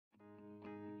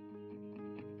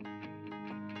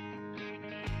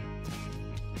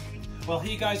Well,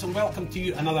 hey guys, and welcome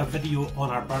to another video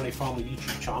on our Birnie Family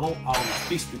YouTube channel, our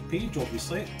Facebook page,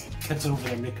 obviously. Kids are over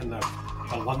there making their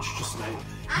lunch just now.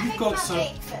 You've got some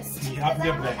breakfast. You have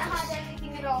your breakfast. I haven't had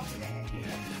anything at all today.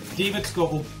 Yeah. David's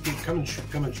got. Well, come and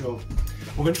show.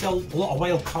 We're going to do a lot of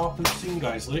wild carping soon,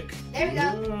 guys. Look. There we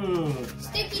go.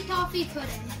 Sticky toffee pudding.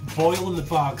 Boil in the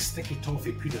bag, sticky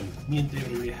toffee pudding. Me and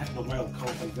David will be hitting a wild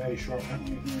carping very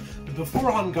shortly. But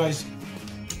beforehand, guys,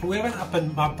 we went up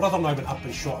and my brother and I went up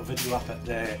and shot a video up at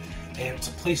the. It's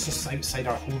a place just outside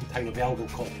our hometown of Elgin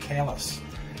called Kellis,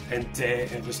 and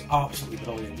it was absolutely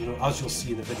brilliant. You know, as you'll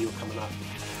see in the video coming up.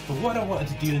 But what I wanted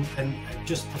to do, and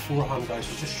just beforehand, guys,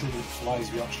 was just show you the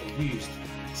flies we actually used.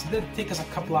 So it did take us a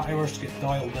couple of hours to get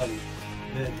dialed in.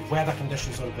 The weather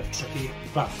conditions are a bit tricky,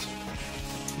 but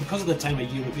because of the time of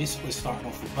year, we basically started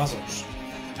off with buzzers.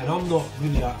 And I'm not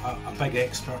really a big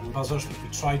expert in buzzers, but we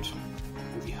tried.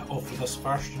 We hit off with this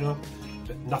first, you know,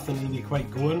 but nothing really quite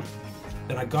going.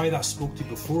 Then a guy that I spoke to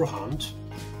beforehand,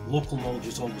 local knowledge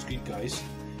is always good, guys,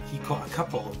 he caught a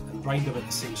couple and round them at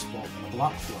the same spot with a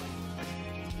black fly.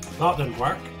 That didn't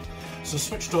work, so I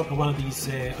switched on to one of these,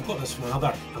 I got this from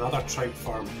another trout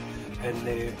farm,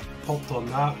 and popped on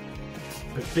that.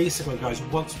 But basically, guys,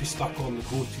 once we stuck on the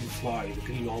go-to fly, the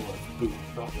green olive, boom,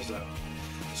 that was it.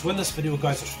 So in this video,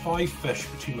 guys, there's 5 fish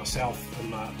between myself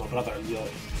and my brother and Neil.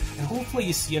 And hopefully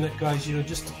you see in it, guys, you know,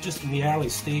 just in the early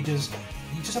stages,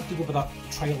 you just have to go with that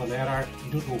trial and error.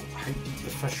 You don't know how deep the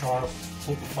fish are, what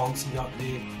we fancy that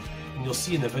day. And you'll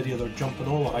see in the video they're jumping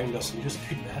all around us and you just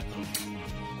couldn't hit them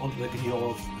onto the green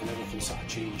olive, and everything sort of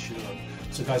changed, you know.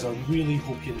 So guys, I really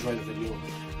hope you enjoy the video.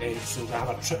 So we have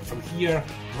a trip from here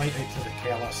right out to the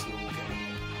Kellis, and we'll get it.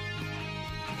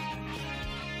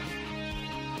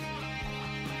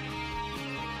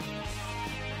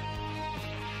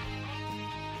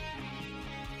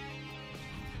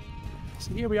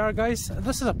 So here we are, guys.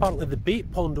 This is apparently the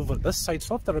bait pond over at this side,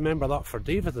 so I have to remember that for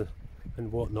David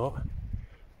and whatnot.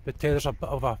 But there's a bit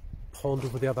of a pond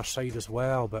over the other side as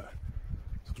well, but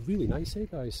it's really nice, eh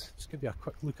guys? Just give you a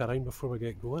quick look around before we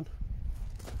get going.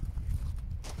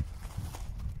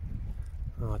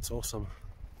 Oh, it's awesome.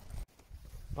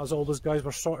 As always, guys,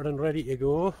 we're sorted and ready to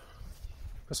go.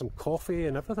 Got some coffee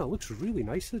and everything. It looks really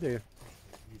nice today.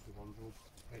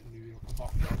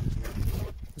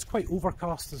 It's quite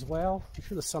overcast as well. I'm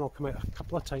sure the sun will come out a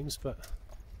couple of times, but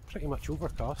pretty much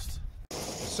overcast.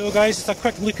 So guys, just a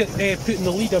quick look at putting the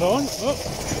leader on. Oh.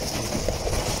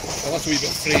 Well, that's a wee bit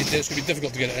frayed there. It's going to be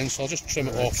difficult to get it in, so I'll just trim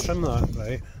it off. Trim that,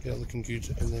 right. Get it looking good,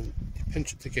 and then you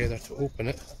pinch it together to open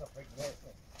it.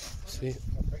 See?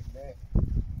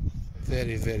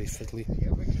 Very, very fiddly.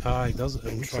 Aye, does it?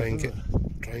 And try and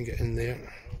get in there.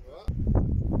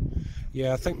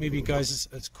 Yeah, I think maybe, guys,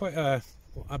 it's quite a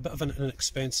bit of an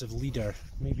inexpensive leader.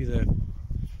 Maybe it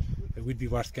would be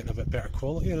worth getting a bit better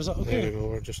quality. Is that okay? There we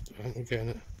go. I think we're getting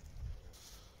it.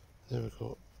 There we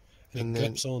go. And it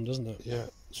clips on, doesn't it? Yeah.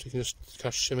 So you can just kind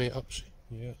of shimmy it up. See?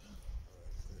 Yeah.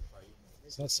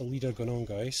 So that's the leader going on,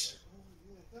 guys.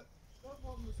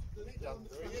 Very.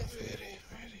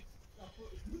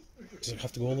 Does it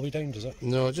have to go all the way down, does it?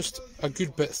 No, just a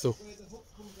good bit though.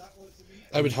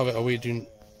 I would have it away doing.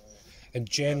 And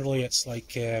generally it's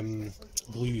like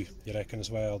glue, you reckon, as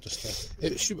well? Just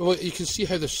it should. Well, you can see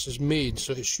how this is made,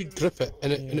 so it should grip it,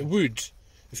 and it would.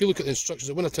 If you look at the instructions,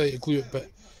 it wouldn't tell you to glue it, but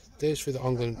Des for the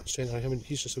angling centre, I mean,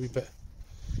 he's just a wee bit.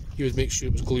 He would make sure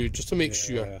it was glued, just to make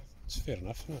sure. Yeah, it's fair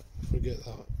enough, isn't it? Forget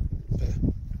that bit.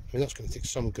 I mean, that's going to take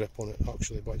some grip on it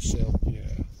actually by itself. Yeah.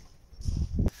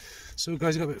 So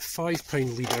guys, I've got about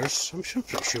 £5 leaders. I'm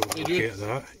pretty sure we'll get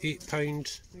that.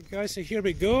 £8. Hey guys, so here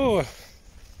we go.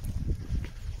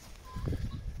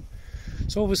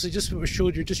 So obviously, just what we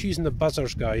showed you, just using the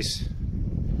buzzers, guys.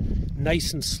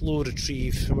 Nice and slow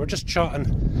retrieve. And we're just chatting.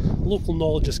 Local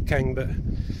knowledge is king, but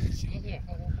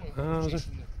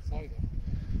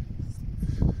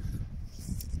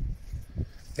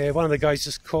one of the guys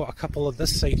just caught a couple of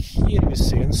this side here, he was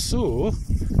saying. So,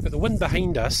 got the wind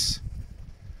behind us.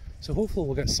 So hopefully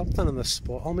we'll get something in this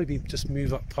spot. I'll maybe just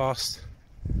move up past.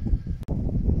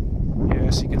 Yeah,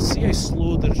 so you can see how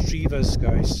slow the retrieve is,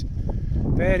 guys.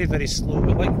 Very, very slow.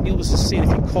 But like Neil was just saying, if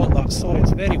you caught that, sorry,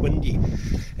 it's very windy.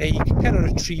 You can kind of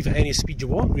retrieve at any speed you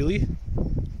want, really.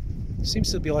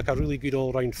 Seems to be like a really good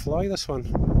all-round fly, this one.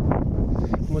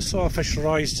 And we saw a fish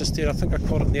rise just there. I think I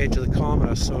caught it on the edge of the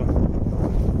camera, so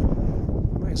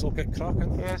might as well get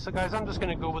cracking. Yeah, so guys, I'm just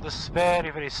going to go with this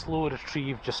very, very slow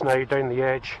retrieve just now down the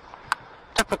edge.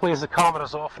 Typically, as the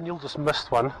camera's off, Neil just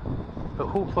missed one, but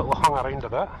hopefully it'll hang around a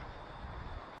bit.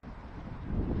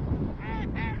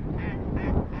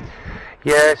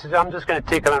 Yes, I'm just going to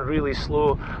take it on really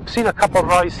slow. I've seen a couple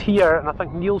rise here, and I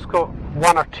think Neil's got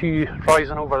one or two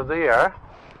rising over there.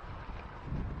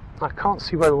 I can't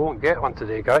see why we won't get one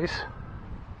today, guys.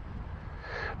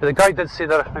 But the guy did say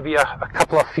they're maybe a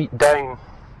couple of feet down.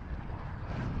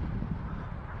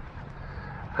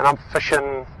 And I'm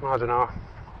fishing, I don't know,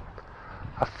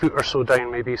 a foot or so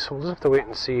down maybe, so we'll just have to wait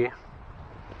and see.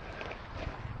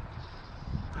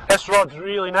 This rod's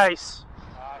really nice.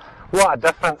 What a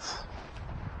difference.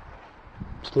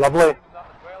 It's lovely.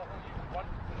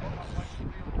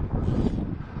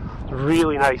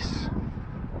 Really nice.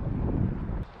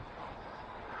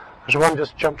 There's one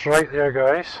just jumped right there,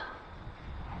 guys.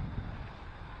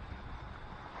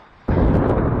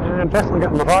 And definitely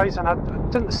getting the rise, and I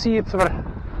didn't see if there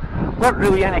weren't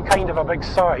really any kind of a big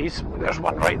size. There's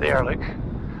one right there, look.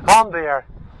 And there.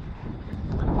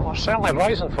 Well, they're certainly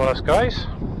rising for us, guys.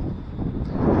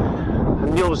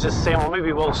 And Neil was just saying, well,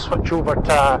 maybe we'll switch over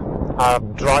to a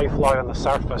dry fly on the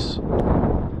surface.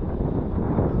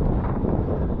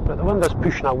 But the wind is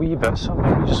pushing a wee bit, so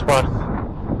maybe just worth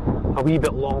a wee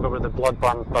bit longer with the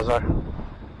bloodburn buzzer.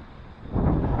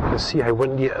 You can see how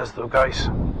windy it is though, guys.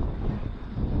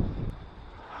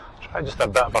 Try just a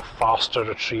bit of a faster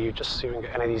retrieve, just see if we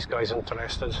can get any of these guys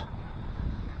interested.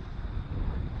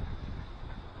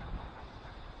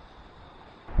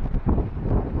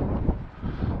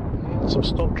 Some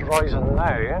stopped rising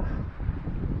now.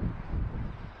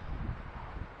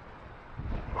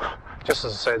 Just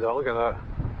as I said though, look at that.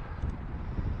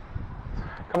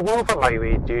 Come over my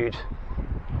way, dude.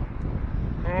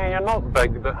 You're not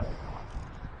big, but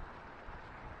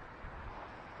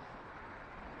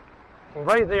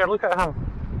right there, look at him.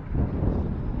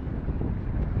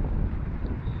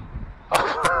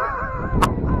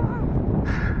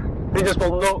 They just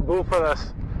will not go for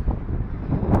this.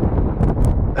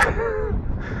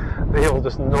 They will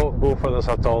just not go for this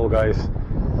at all, guys.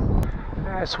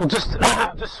 So we'll just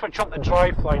switch on the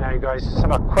dry fly now, guys. Just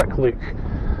have a quick look.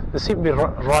 They seem to be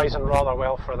rising rather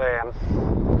well for them.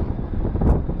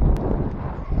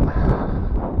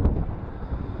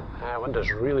 Wind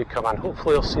is really coming.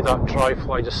 Hopefully you'll see that dry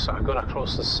fly just sort of going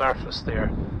across the surface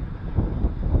there.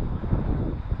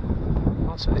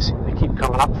 That's what they seem to keep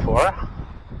coming up for.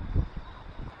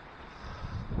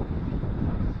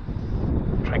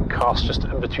 Try and cast just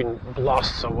in between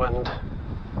blasts of wind.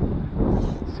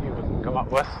 See what we can come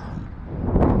up with.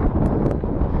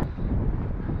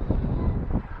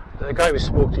 The guy we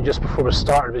spoke to just before we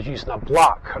started was using a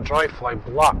dry fly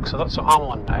black, so that's what I'm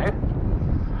on now.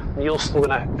 Neil's still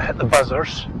going to hit the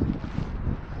buzzers.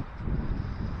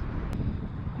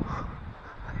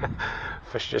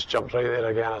 Fish just jumped right there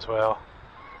again as well.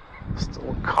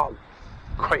 Still can't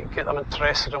quite get them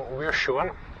interested in what we're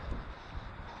showing.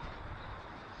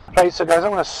 Right, so guys,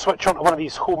 I'm going to switch on to one of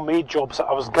these homemade jobs that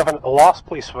I was given at the last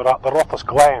place we were at, the Rothes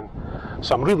Glen.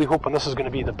 So I'm really hoping this is going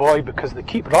to be the boy, because they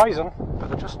keep rising, but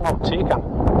they're just not taken.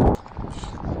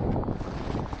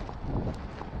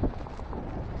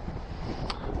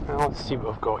 Now let's see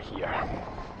what we've got here.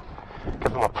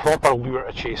 Give them a proper lure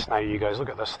to chase now, you guys. Look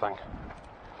at this thing.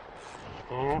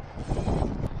 Yeah,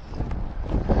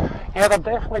 they're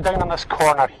definitely down in this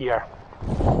corner here.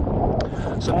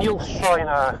 So Neil's showing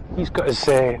he's got his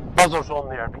buzzers on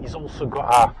there, but he's also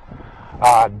got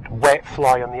a wet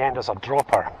fly on the end as a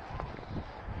dropper.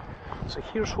 So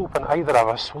here's hoping either of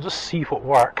us, we'll just see what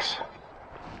works.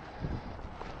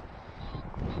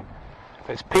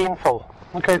 It's painful.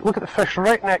 Look at the fish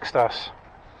right next to us.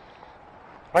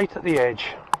 Right at the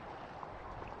edge.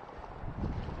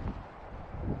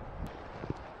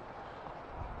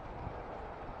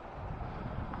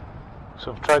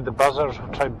 So we've tried the buzzers,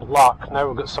 we've tried black, now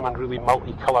we've got something really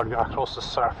multicoloured going across the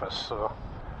surface, so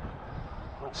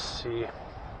let's see.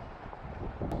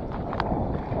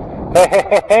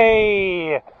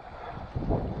 Hey!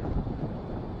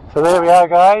 So there we are,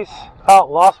 guys. At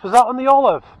last, was that on the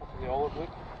olive? The olive, look.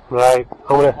 Right,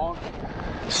 I'm going to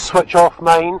switch off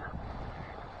mine.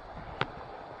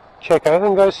 Check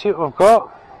everything, guys, see what we've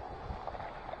got.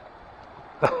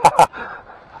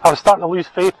 I was starting to lose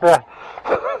faith there.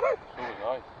 So was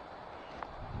I.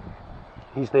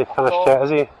 He's not finished yet, is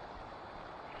he? Do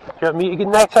you want me to get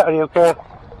net it, or are you okay?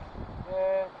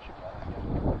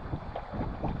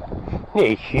 Yeah,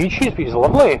 he's huge, but he's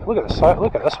lovely. Look at this,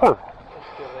 look at this one.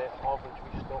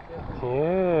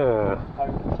 Yeah.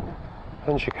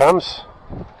 In she comes.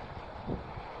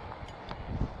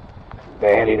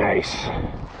 Very nice.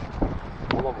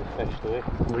 Lovely fish today.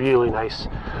 Really nice.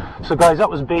 So guys, that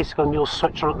was basically Neil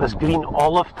switching on this green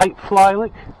olive type fly,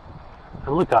 look.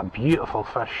 And look at that beautiful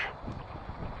fish.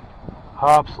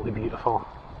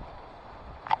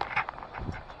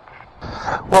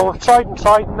 Well, we've tried and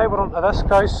tried, and now we're onto this,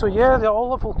 guys. So yeah, the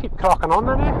olive will keep cracking on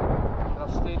then, eh?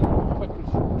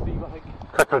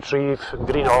 Quick retrieve,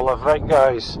 green olive, right,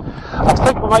 guys. I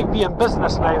think we might be in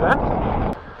business now then.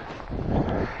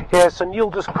 Yeah, so Neil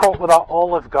just caught with that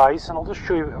olive, guys, and I'll just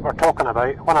show you what we're talking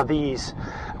about. One of these.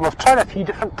 And we've tried a few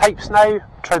different types now,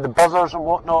 tried the buzzers and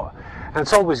whatnot, and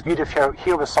it's always good if you're out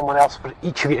here with someone else for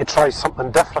each of you to try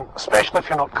something different, especially if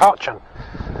you're not catching.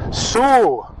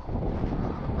 So,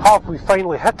 have we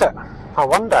finally hit it? I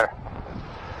wonder.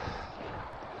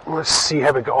 Let's see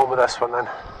how we get on with this one then.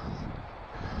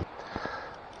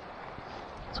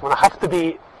 So I'm going to have to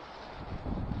be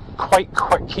quite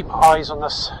quick, keep my eyes on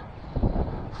this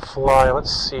fly.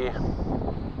 Let's see.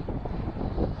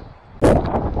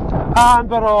 And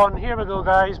we're on. Here we go,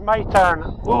 guys. My turn.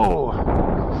 Whoa.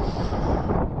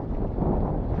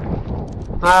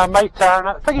 My turn.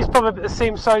 I think he's probably about the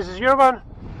same size as your one.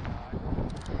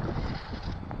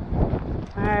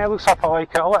 It looks like I like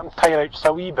it. I'll let him tire out just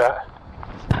a wee bit.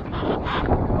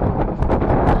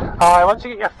 Alright, once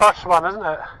you get your first one, isn't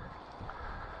it?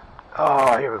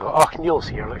 Oh, here we go. Oh, Neil's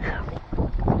here, look.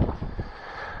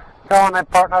 Go on then,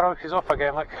 partner. Oh, he's off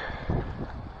again, look.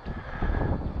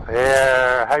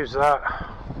 There, how's that?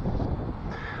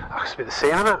 Oh, it's about the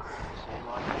same, isn't it?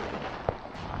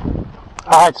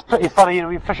 Ah, it's pretty funny, you know,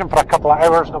 we were fishing for a couple of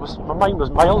hours and my mind was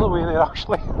miles away there,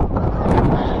 actually.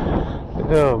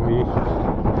 Oh, me.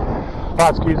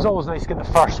 That's good. It's always nice to get the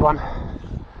first one.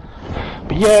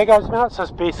 But yeah, guys, I mean, that's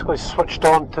us basically switched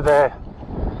on to the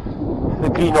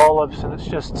green olives, and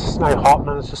it's now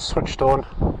happening. It's just switched on.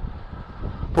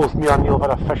 Both me and Neil have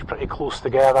had a fish pretty close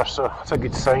together, so that's a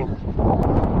good sign.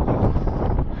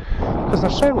 Because they're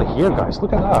certainly here, guys.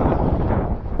 Look at that.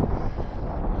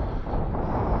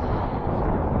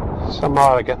 Some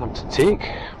are getting them to take.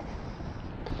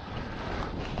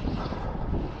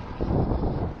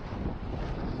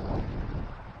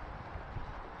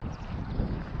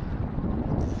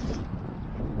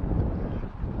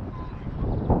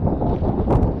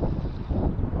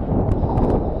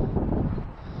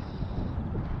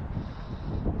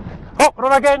 Oh,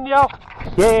 run again, Neil!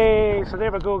 Yay! So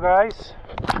there we go, guys.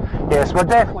 Yes, we're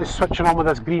definitely switching on with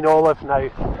this green olive now.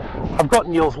 I've got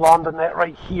Neil's landing net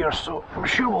right here, so I'm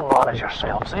sure we'll manage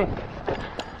ourselves, eh?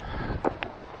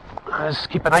 Just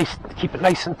keep it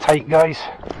nice and tight, guys.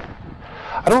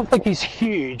 I don't think he's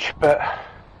huge, but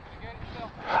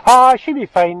I should be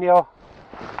fine, Neil.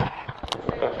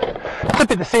 Could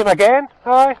be the same again,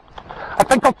 aye. I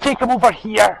think I'll take him over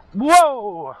here.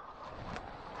 Whoa!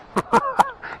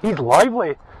 He's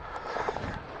lively.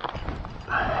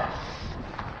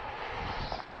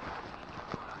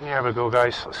 There we go,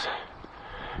 guys. Let's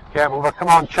get him over. Come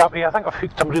on, chappy. I think I've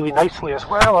hooked him really nicely as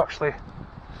well, actually.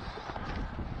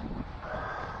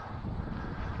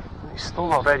 He's still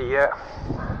not ready yet.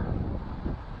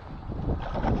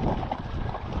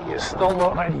 He is still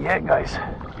not ready yet, guys.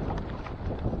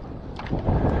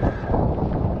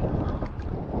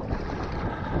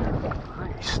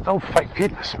 He's still fit.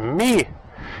 Goodness me.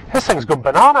 This thing's going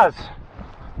bananas.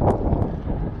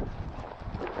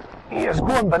 He is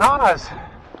going bananas.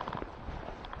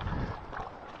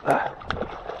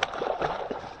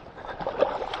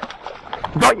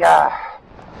 Got ya!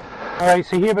 Alright,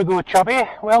 so here we go, chubby.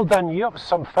 Well done, you. It was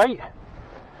some fight.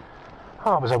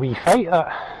 Oh, it was a wee fight,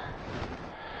 that.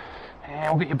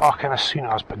 I'll get you back in as soon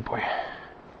as, big boy.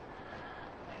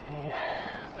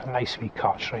 A nice wee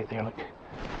catch right there, look.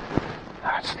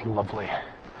 That's lovely.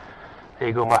 There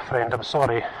you go, my friend. I'm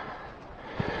sorry.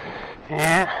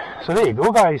 Yeah, so there you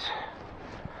go, guys.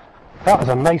 That was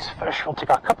a nice fish. We'll take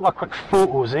a couple of quick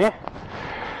photos, eh?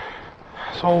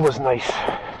 It's always nice.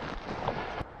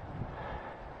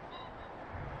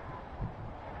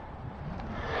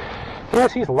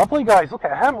 Yes, he's lovely, guys. Look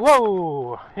at him.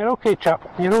 Whoa! You're okay, chap.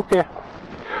 You're okay.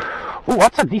 Oh,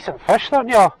 that's a decent fish, that,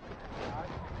 yeah.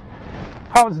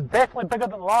 That was definitely bigger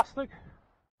than the last, look.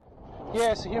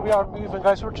 Yeah, so here we are moving,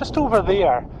 guys. We're just over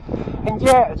there. And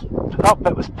yeah, that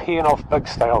bit was paying off big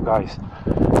style, guys.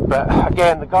 But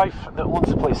again, the guy that owns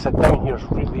the place said down here is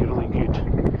really, really good.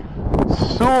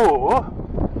 So,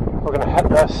 we're going to hit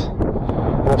this.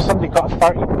 And if somebody got a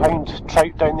 30-pound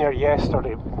trout down there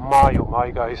yesterday, my oh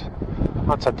my, guys.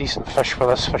 That's a decent fish for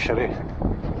this fishery.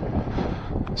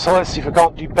 So let's see if we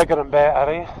can't do bigger and better,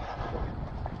 eh?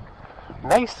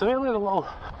 Nice, really, the little...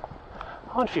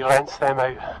 I wonder if he rents them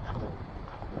out.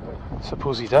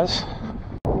 Suppose he does.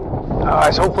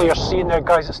 As hopefully you're seeing there,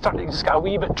 guys, it's starting to just get a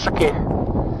wee bit tricky.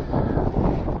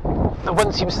 The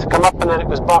wind seems to come up and then it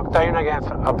goes back down again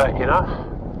for a bit, you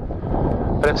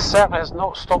know. But it certainly has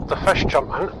not stopped the fish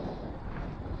jumping.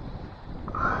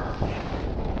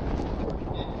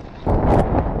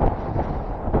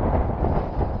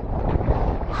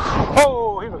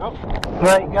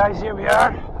 Right guys, here we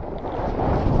are.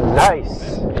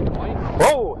 Nice.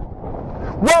 Whoa!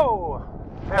 Whoa!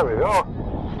 There we go.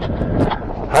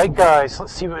 Right guys,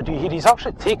 let's see what we do here. He's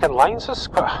actually taking lines.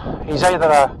 He's either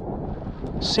a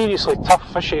seriously tough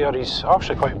fishy or he's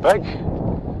actually quite big.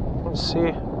 Let's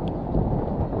see.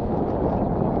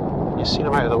 You've seen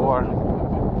him out of the water.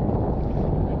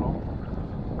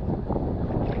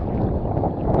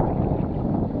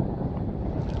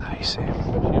 Nice.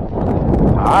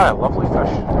 Ah, lovely fish.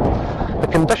 The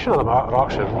condition of them are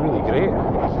actually really great.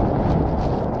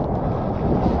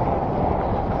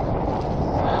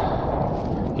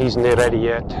 He's not ready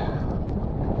yet.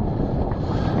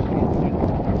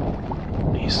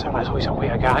 He's always away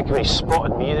again. I think when he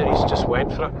spotted me there, he's just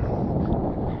went for it.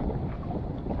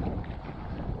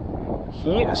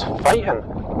 He is fighting.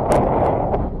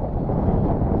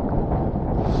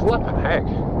 Flippin' heck.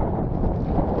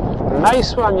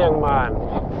 Nice one, young man.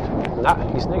 Nah,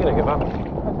 he's not going to give up.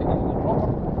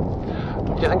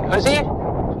 Do you think, is he?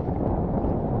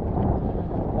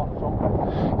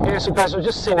 Yeah, so guys, I was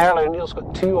just saying earlier, Neil's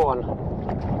got 2 on.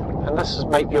 And this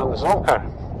might be on the zonker.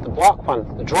 The black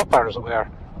one, the dropper as it were.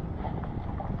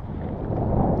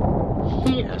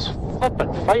 He is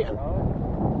flippin' fighting.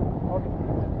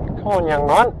 Come on, young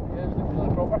man.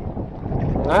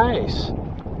 Nice.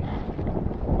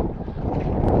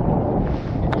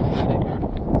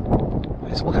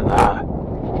 Let's look at that.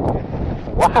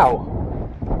 Wow.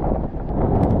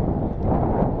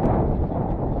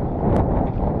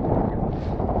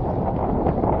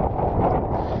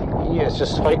 He is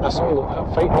just fighting us all the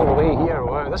way here.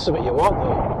 Wow, this is what you want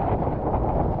though.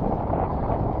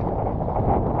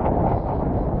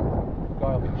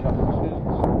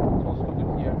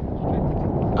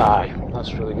 Aye,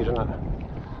 that's really good, isn't it?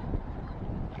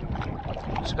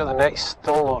 Just got the net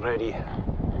still not ready.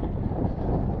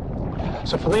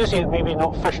 So for those of you that maybe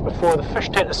not fished before, the fish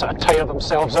tend to sort of tire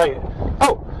themselves out.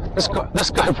 Oh, this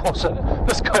guy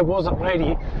wasn't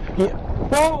ready.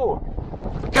 Whoa!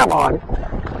 Come on!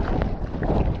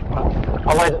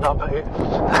 I lied it that bit out.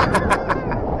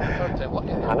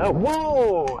 I know.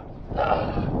 Whoa!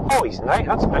 Oh, he's nice.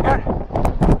 That's bigger.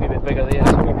 A wee bit bigger there.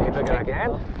 A wee bit bigger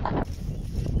again.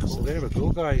 So there we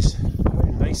go, guys. How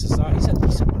nice is that? He's a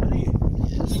decent one,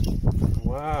 isn't he?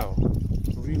 Wow.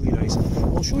 Really nice.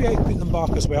 I'll show you how to put them back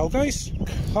as well, guys.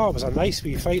 Oh, it was a nice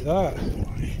wee fight, that.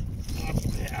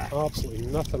 Absolutely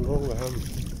nothing wrong with him.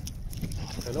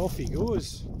 And off he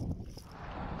goes.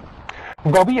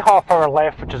 We've got a wee half hour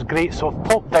left, which is great, so I've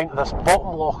popped down to this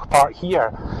bottom loch part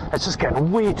here. It's just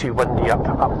getting way too windy up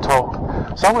top.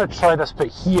 So I'm going to try this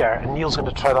bit here, and Neil's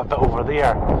going to try that bit over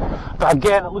there. But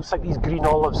again, it looks like these green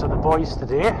olives are the boys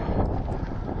today.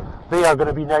 They are going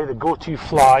to be now the go-to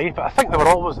fly, but I think they were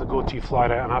always the go-to fly,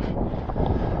 right enough.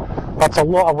 That's a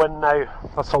lot of wind now.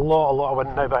 That's a lot of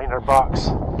wind now behind our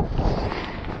backs.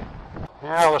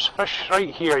 Yeah, there's fish right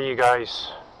here, you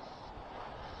guys.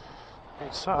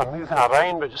 It's sort of moving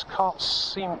around, but just can't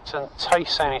seem to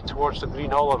entice any towards the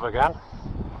green olive again.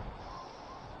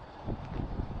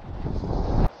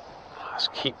 Let's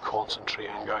keep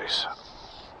concentrating, guys.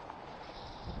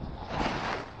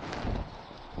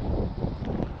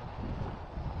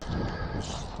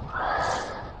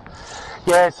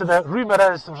 Yeah, so the rumour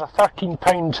is there was a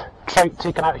 13-pound trout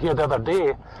taken out here the other day,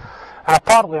 and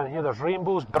apparently on here there's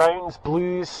rainbows, browns,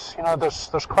 blues. You know, there's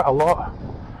quite a lot.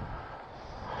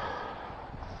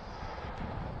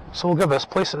 So we'll give this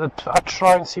place a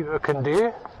try and see what we can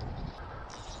do.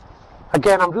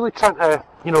 Again, I'm really trying to,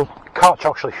 you know, catch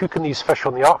actually hooking these fish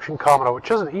on the action camera, which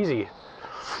isn't easy.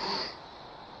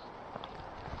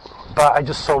 But I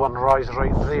just saw one rise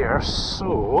right there,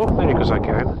 so there he goes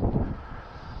again.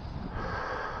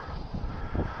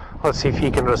 Let's see if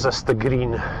he can resist the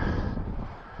green.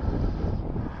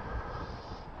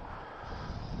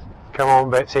 Come on,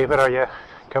 Betsy, where are you?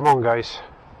 Come on, guys.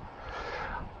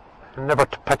 Never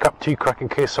to pick up too quick in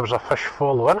case there was a fish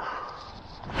following.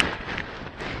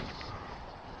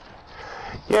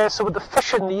 Yeah, so with the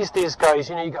fishing these days, guys,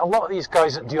 you know, you get a lot of these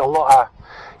guys that do a lot of,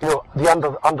 you know,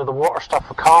 the under the water stuff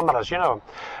with cameras, you know,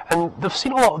 and they've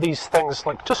seen a lot of these things,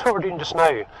 like just what we're doing just now.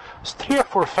 There's 3 or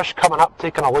 4 fish coming up,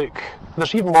 taking a look.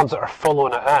 There's even ones that are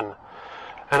following it in,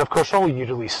 and of course all you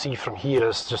really see from here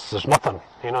is just there's nothing,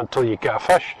 you know, until you get a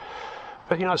fish.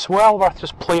 But you know, it's well worth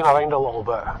just playing around a little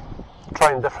bit,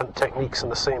 trying different techniques in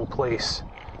the same place.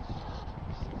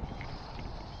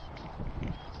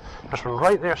 There's one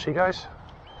right there, see guys?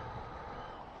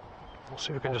 We'll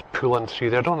see if we can just pull in through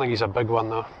there. I don't think he's a big one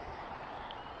though.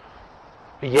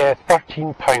 But yeah,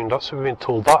 13 pound, that's what we've been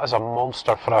told. That is a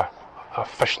monster for a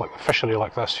fish like fishery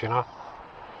like this, you know.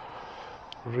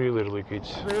 Really, really good.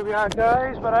 There we are,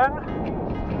 guys, we're in.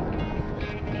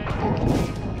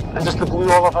 And just the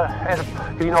blue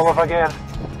olive, green olive again.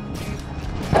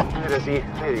 Where is he?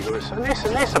 There he goes.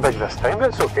 Nice and big this time, but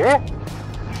it's okay.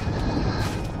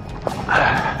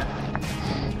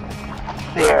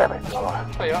 There we go.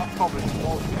 Oh yeah, probably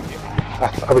small.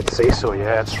 I would say so,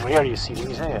 yeah. It's rare you see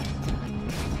these, eh?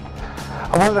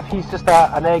 I wonder if he's just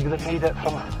an egg that made it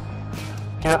from,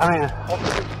 you know what I mean,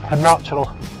 a natural.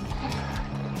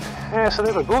 Yeah, so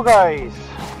there we go, guys.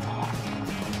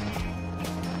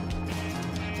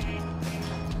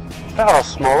 Bit of a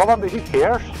smaller one, but who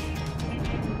cares?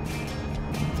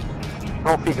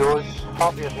 Off he goes.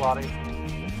 Happy as Larry.